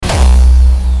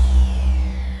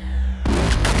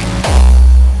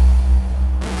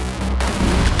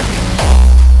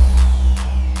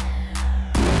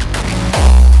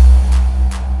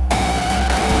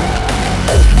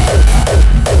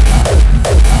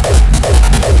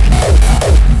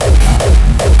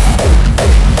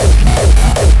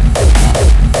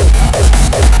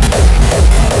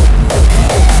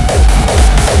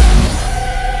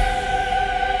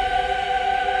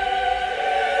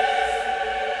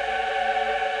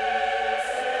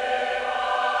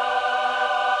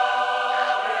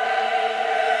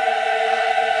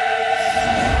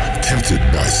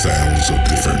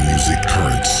music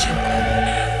currents.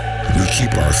 We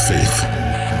keep our faith.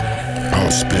 I'll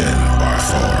spin by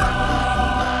far.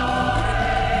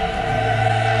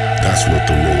 That's what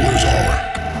the rollers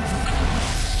are.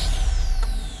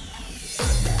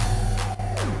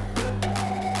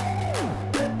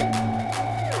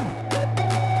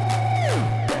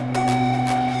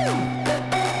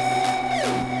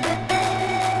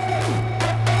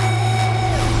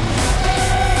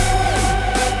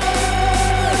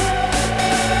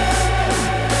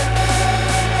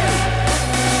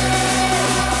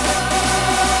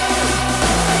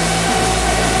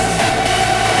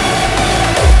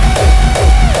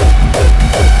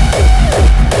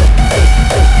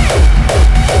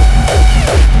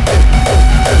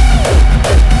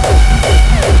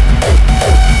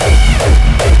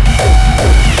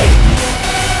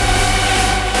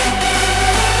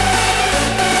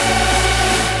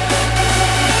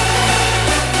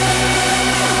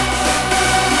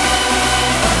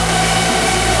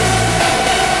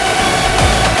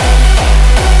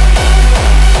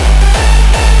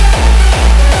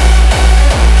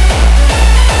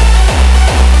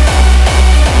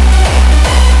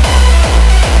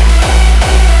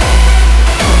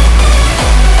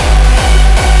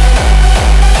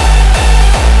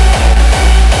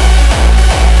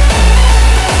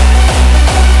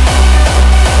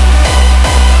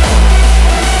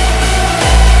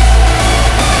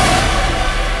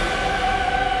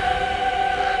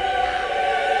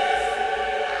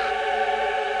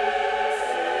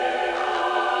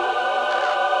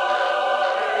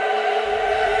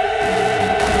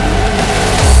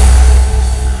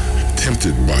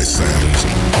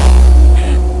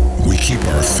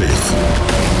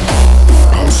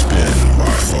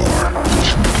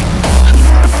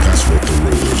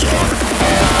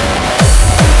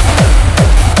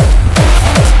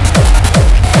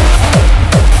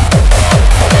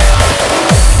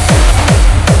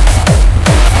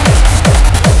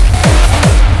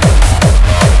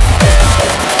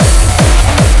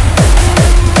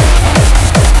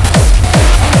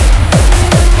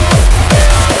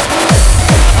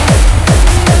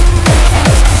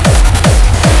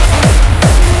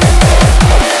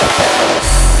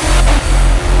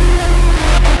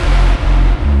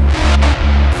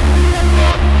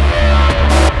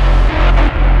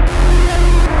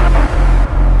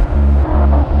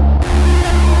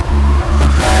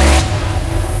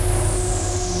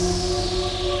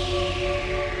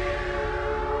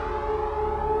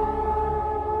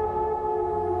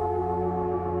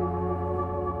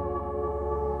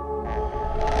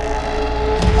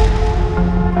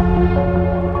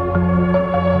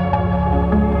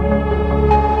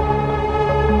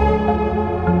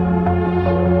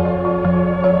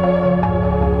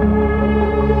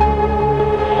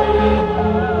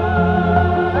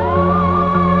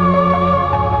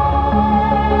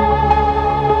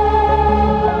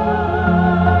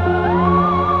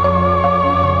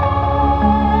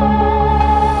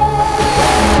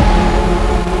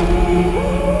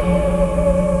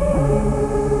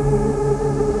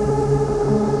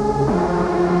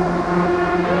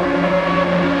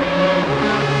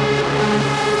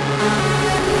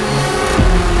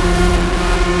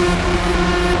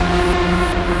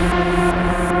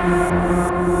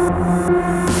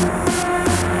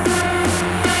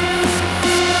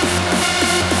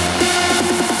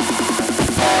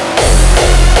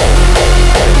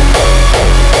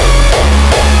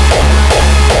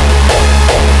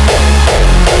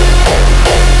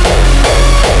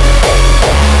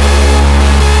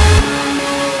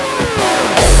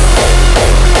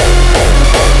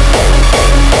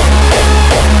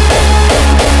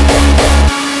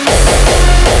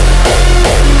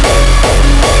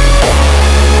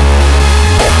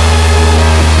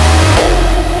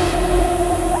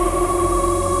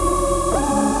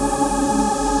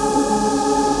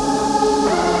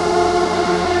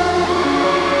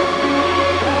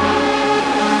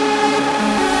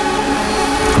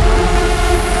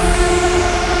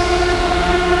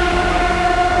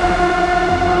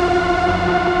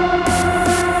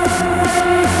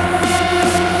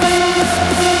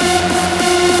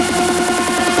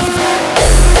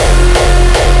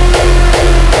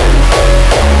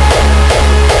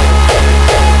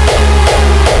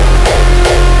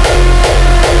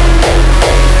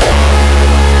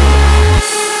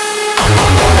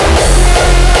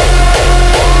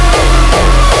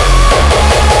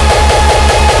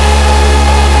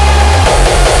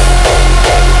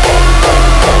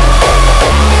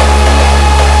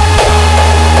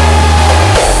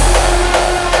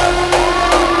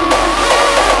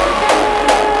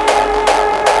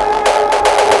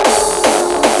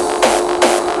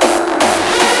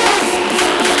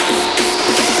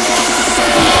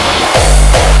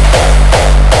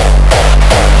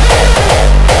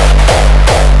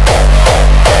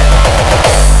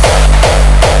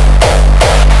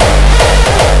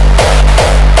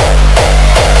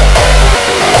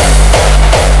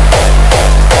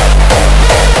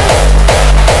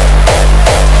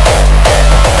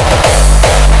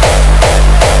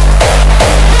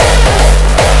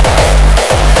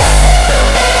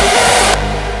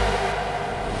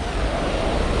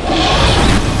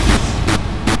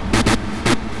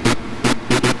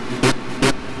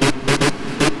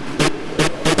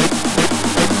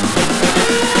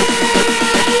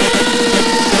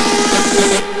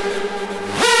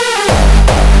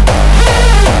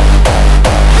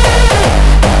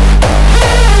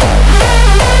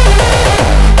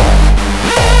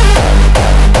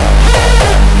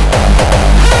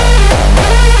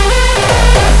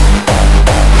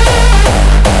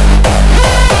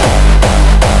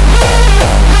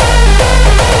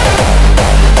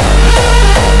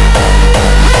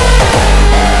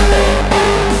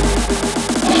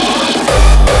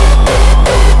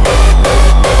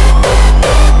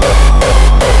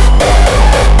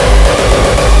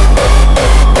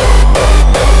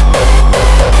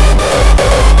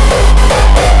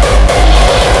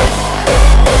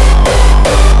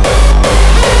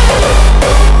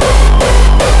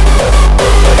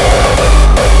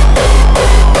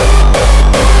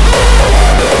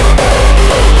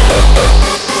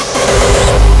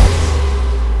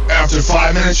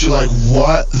 5 minutes, you're like,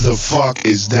 what the fuck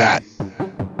is that?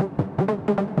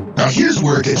 Now here's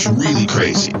where it gets really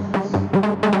crazy.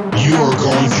 You are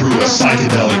going through a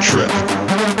psychedelic trip.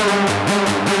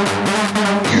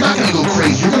 You're not gonna go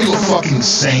crazy, you're gonna go fucking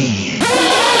insane.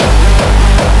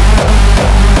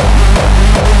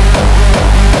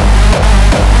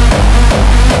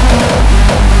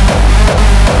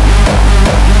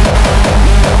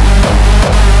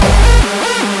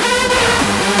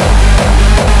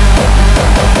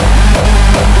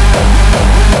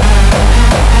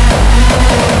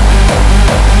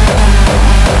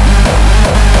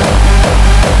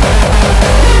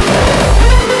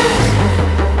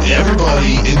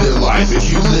 Everybody in their life,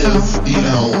 if you live,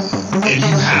 and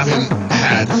you haven't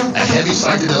had a heavy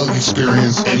psychedelic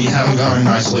experience and you haven't gone in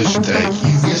an isolation tank,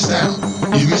 you've missed out.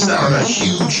 You've missed out on a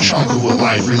huge chunk of what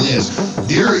life really is.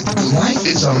 Life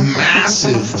is a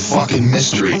massive fucking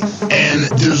mystery, and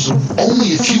there's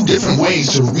only a few different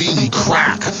ways to really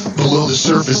crack below the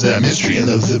surface of that mystery, and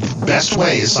the best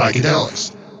way is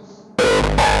psychedelics.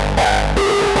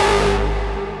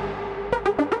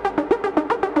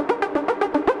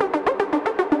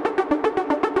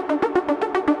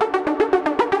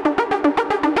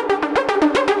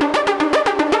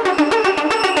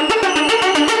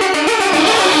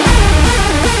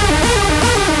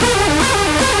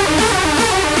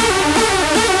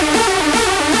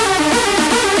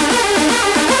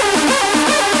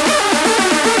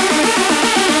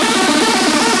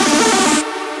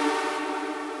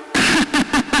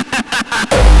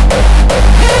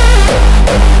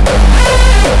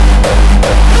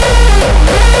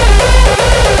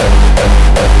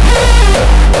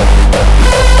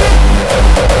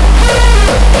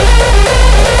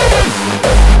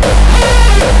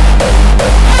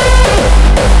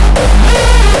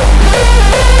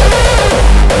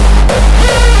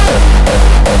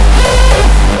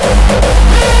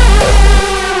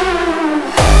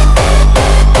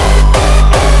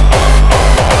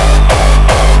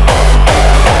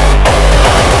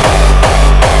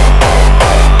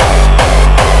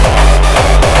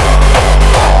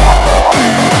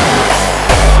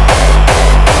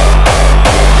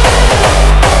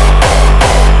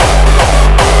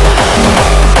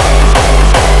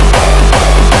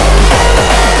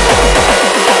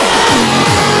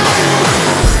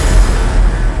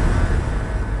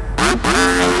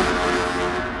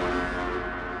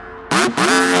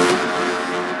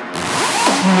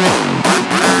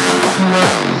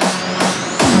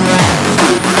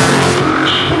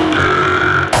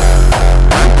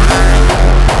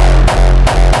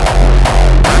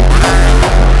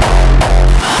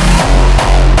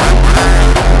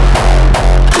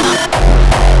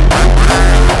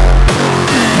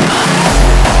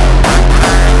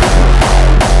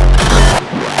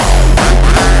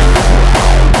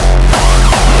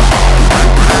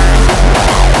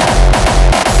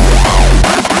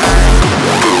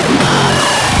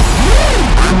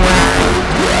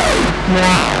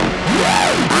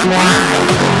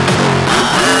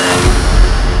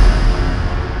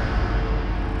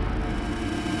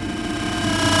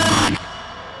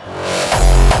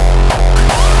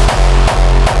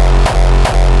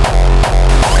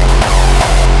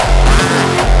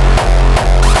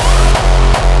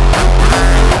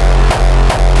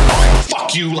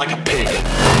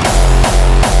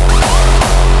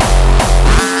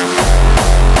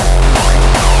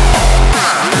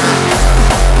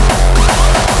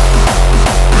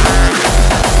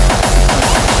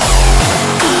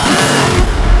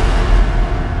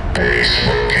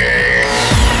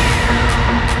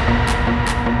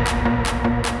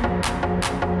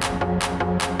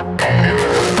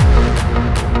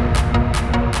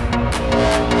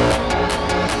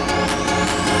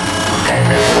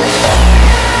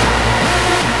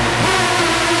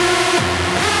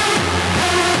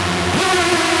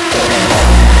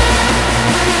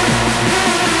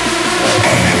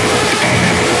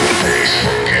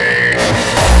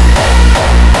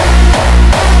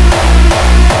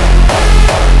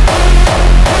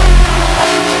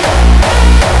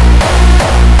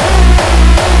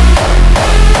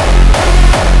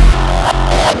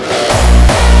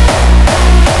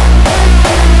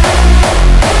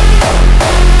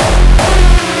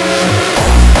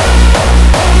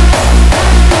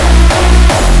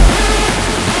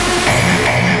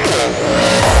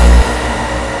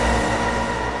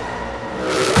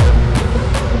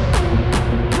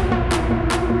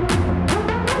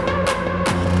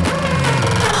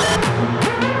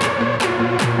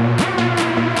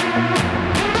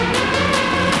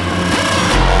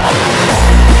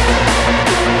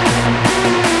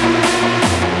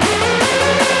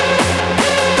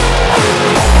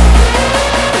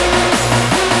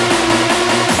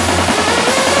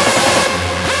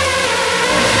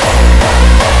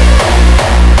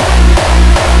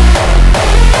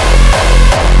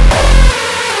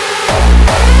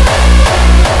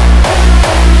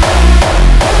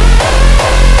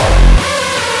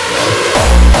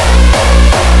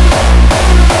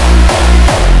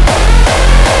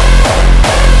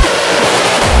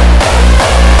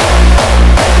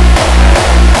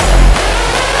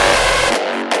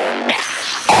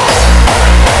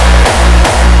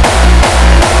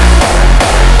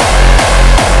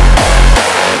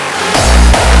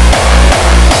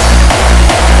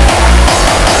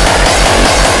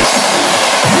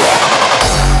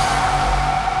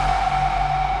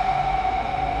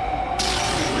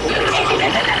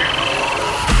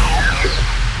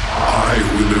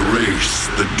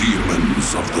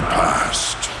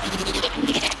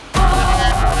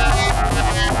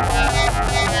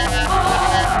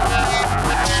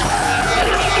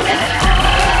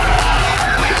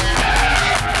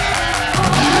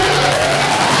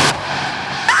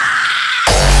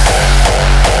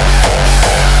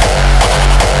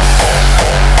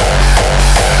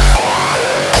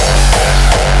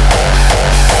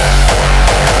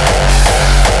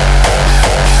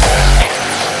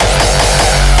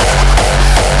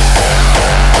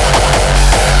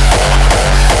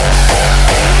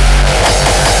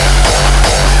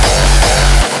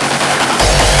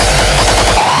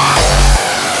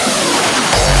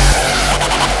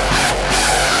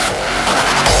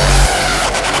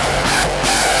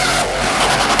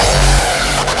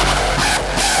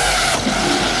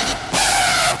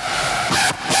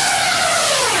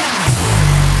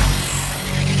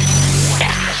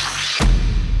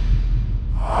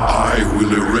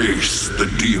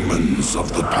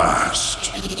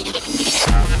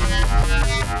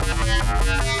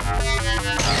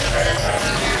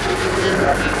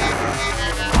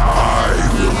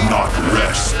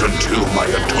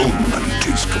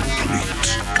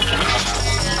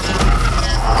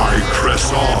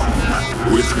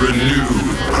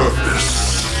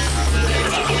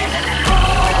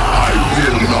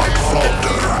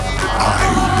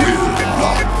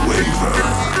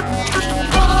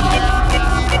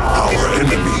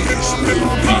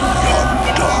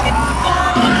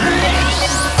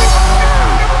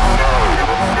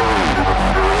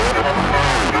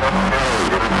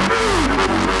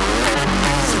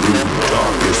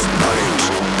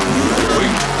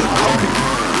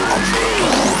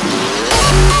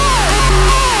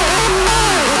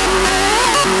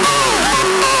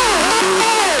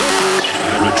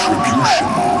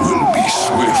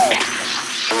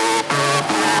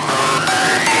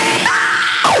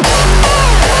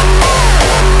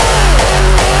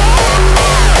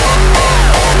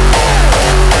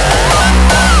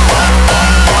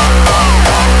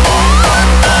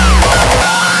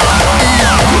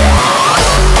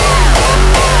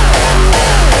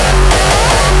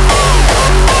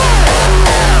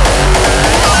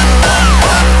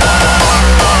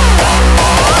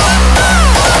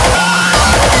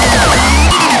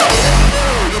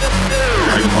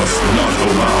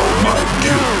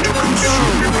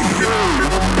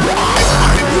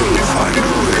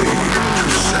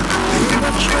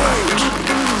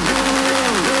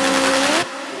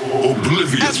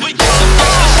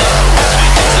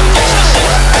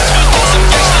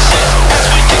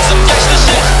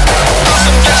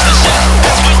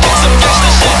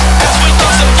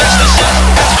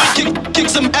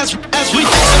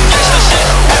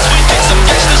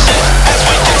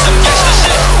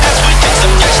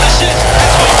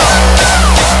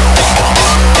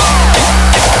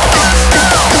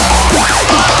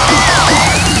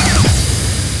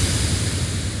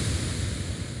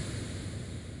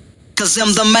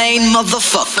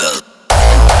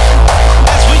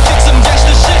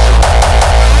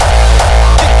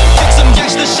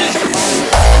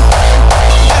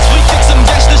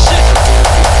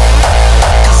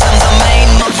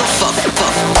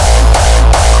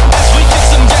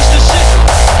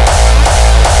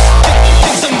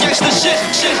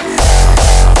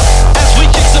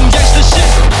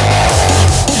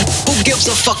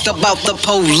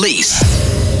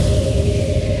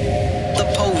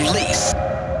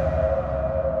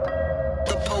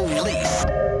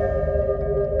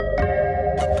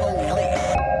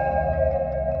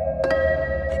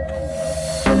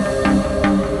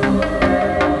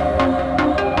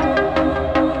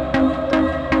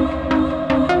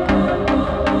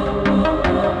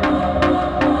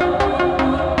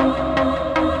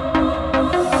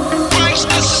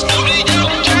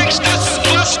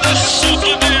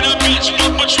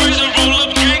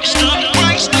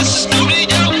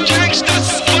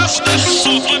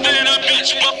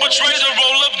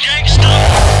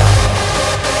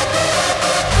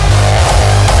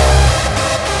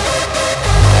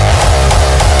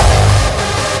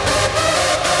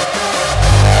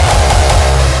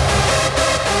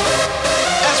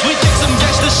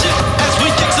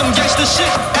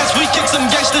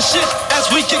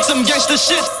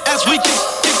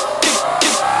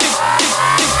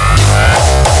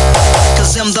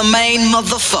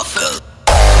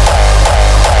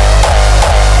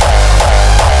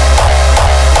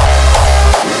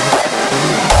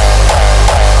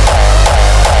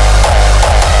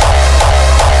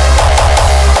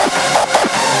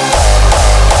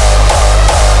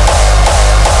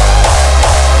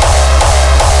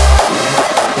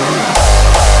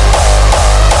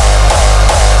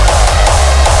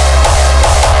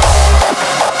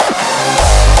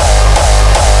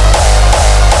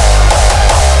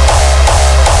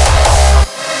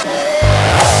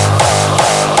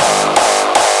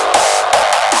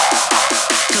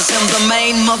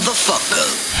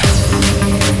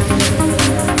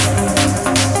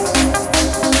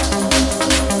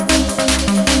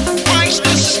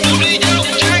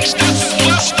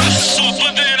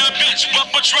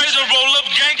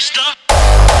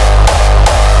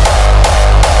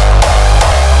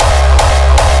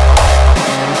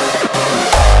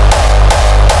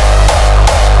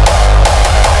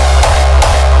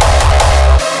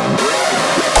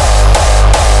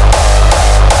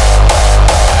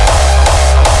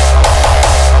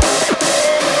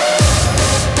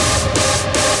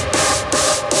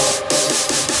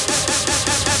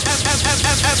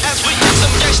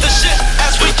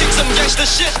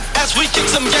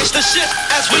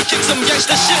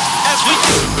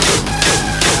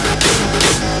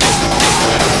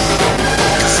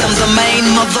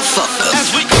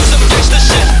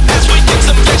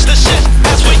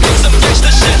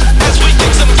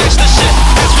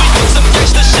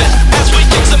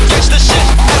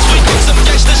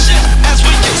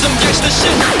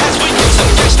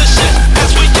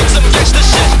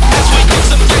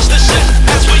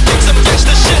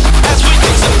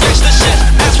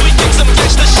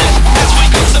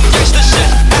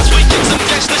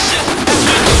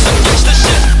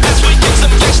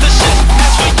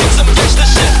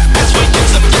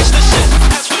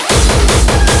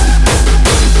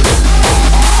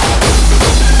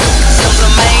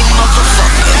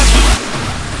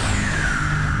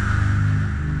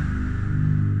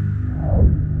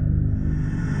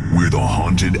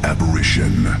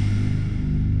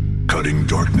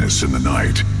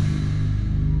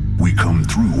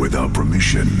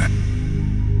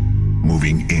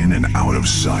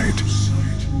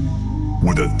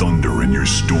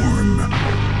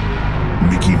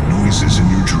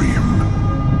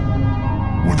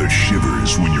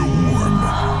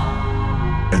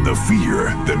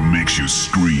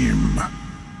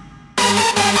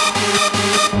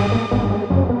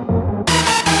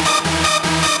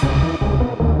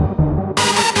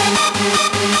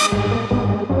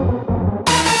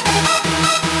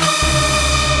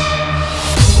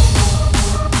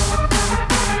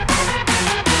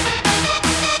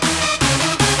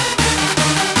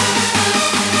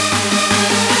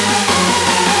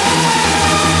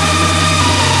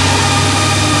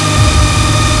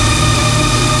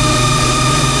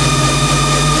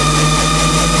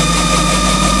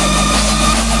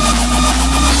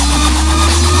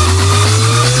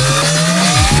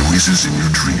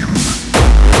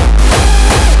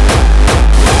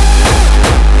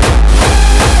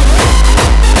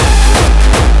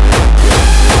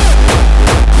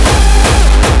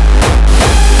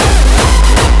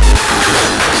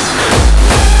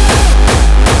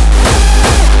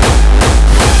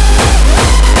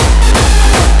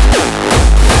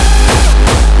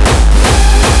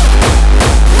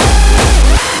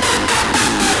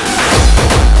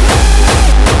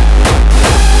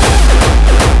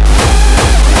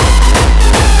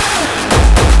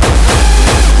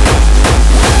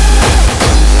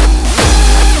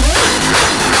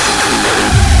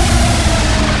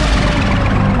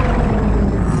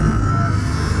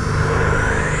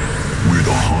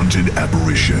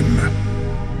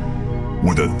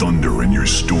 the thunder in your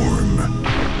storm.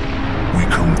 We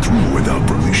come through without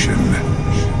permission.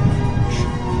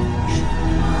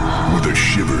 We're the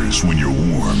shivers when you're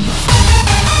warm.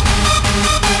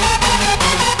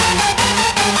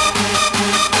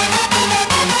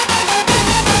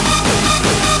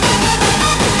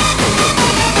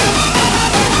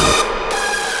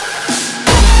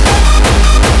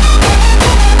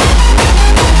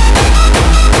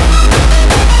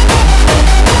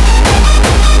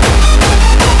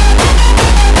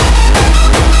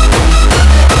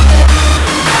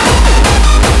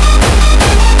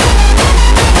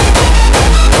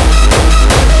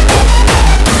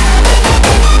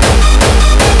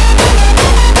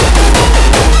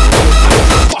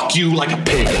 You like a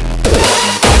pig.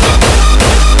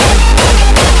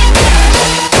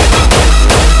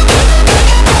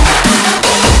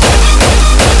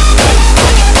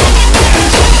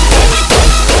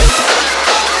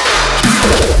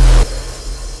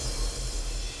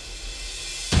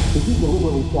 If you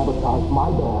deliberately sabotage my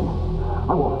band,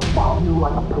 I will fuck you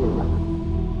like a pig.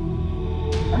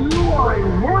 You are a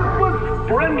worthless,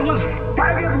 friendless,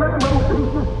 faggot-lipped little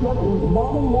piece of shit whose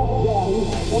mommy left daddy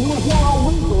and was now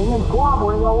weeping and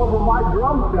slobbering all over my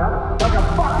drum set like a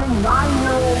fucking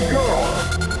 9-year-old girl.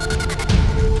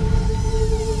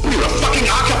 You're a fucking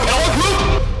acapella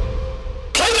group?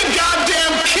 Play the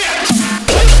goddamn kit!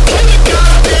 Play the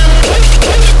goddamn kit!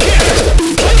 Play the goddamn kit!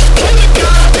 Play the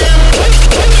goddamn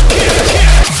kit!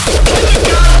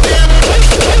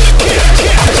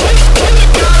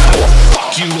 I will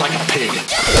fuck you like a pig.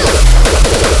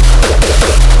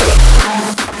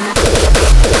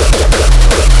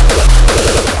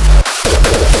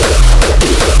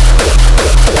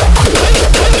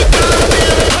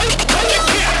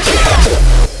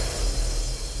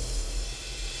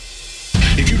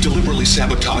 If you deliberately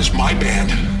sabotage my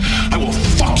band, I will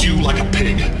fuck you like a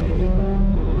pig.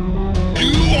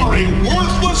 You are a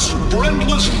worthless,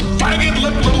 friendless,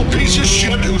 faggot-lipped little piece of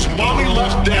shit whose mommy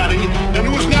left daddy and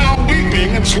who is now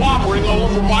weeping and slobbering all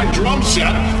over my drum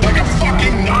set like a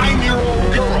fucking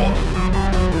 9-year-old girl.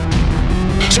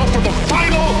 So for the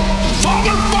final,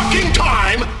 father-fucking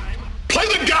time, play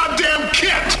the goddamn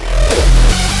kit!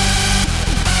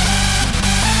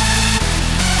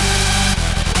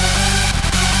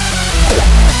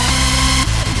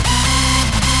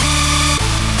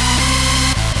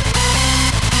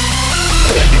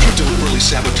 If you deliberately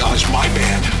sabotage my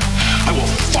band, I will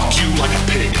fuck you like a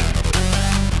pig.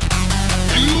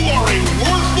 You are a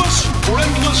worthless,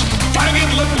 friendless,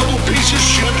 faggot-lipped little piece of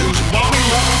shit whose mommy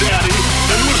left daddy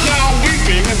and who is now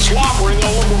weeping and slobbering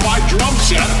all over my drum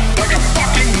set like a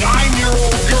fucking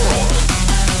 9-year-old girl.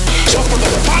 So for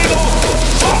the final,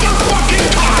 father-fucking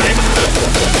time,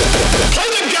 play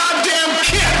the goddamn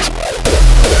kit!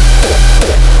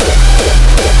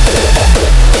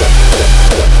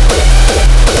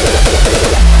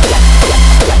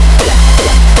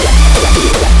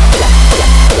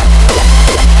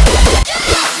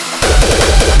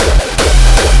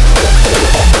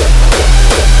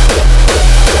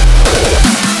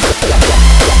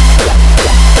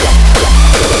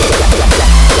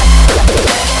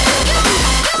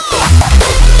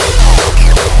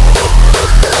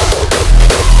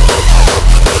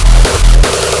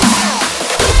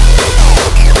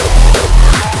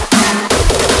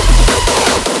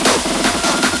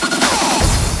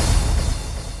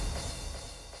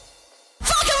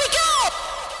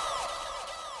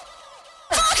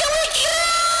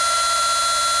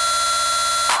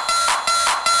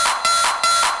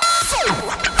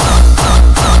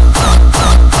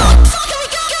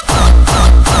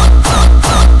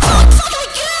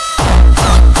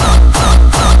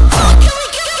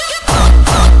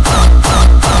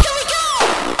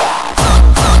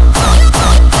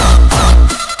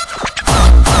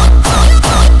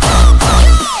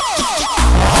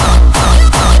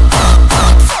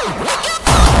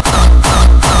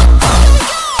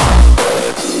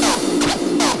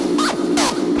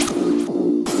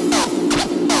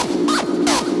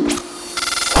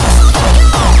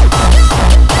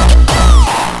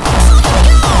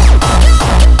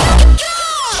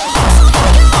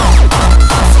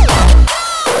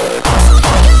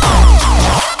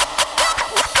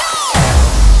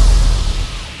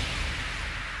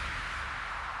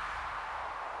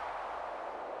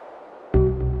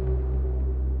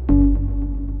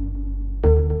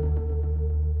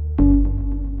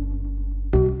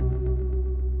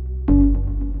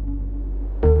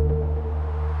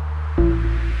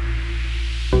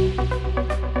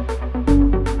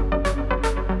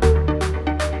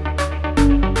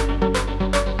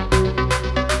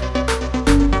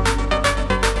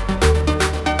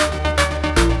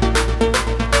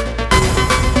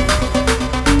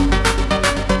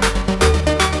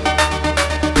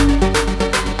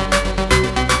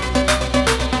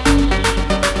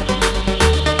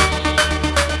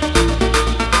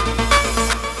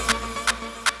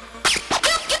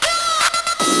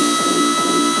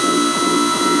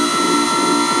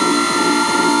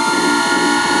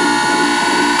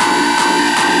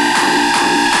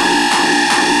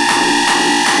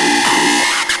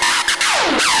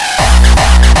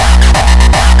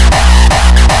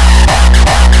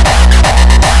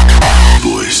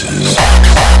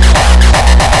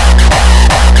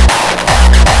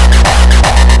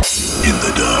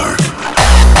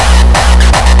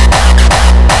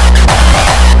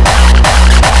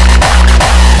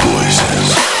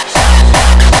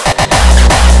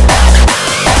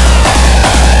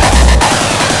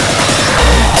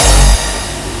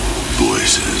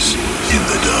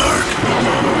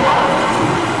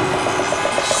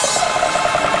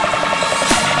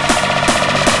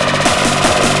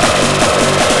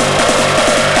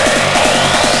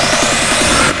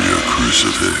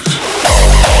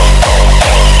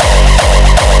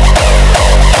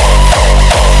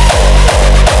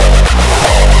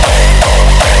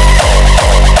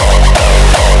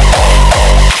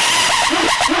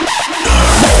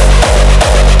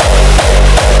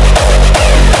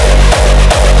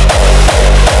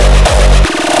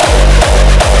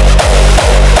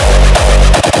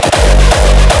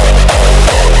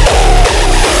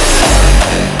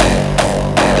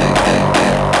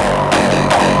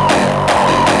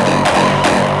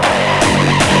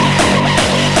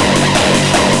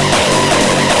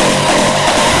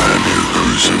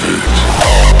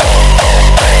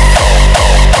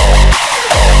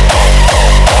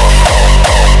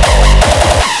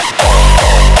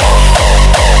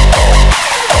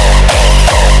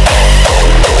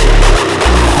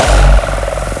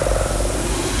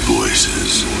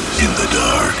 in the dark.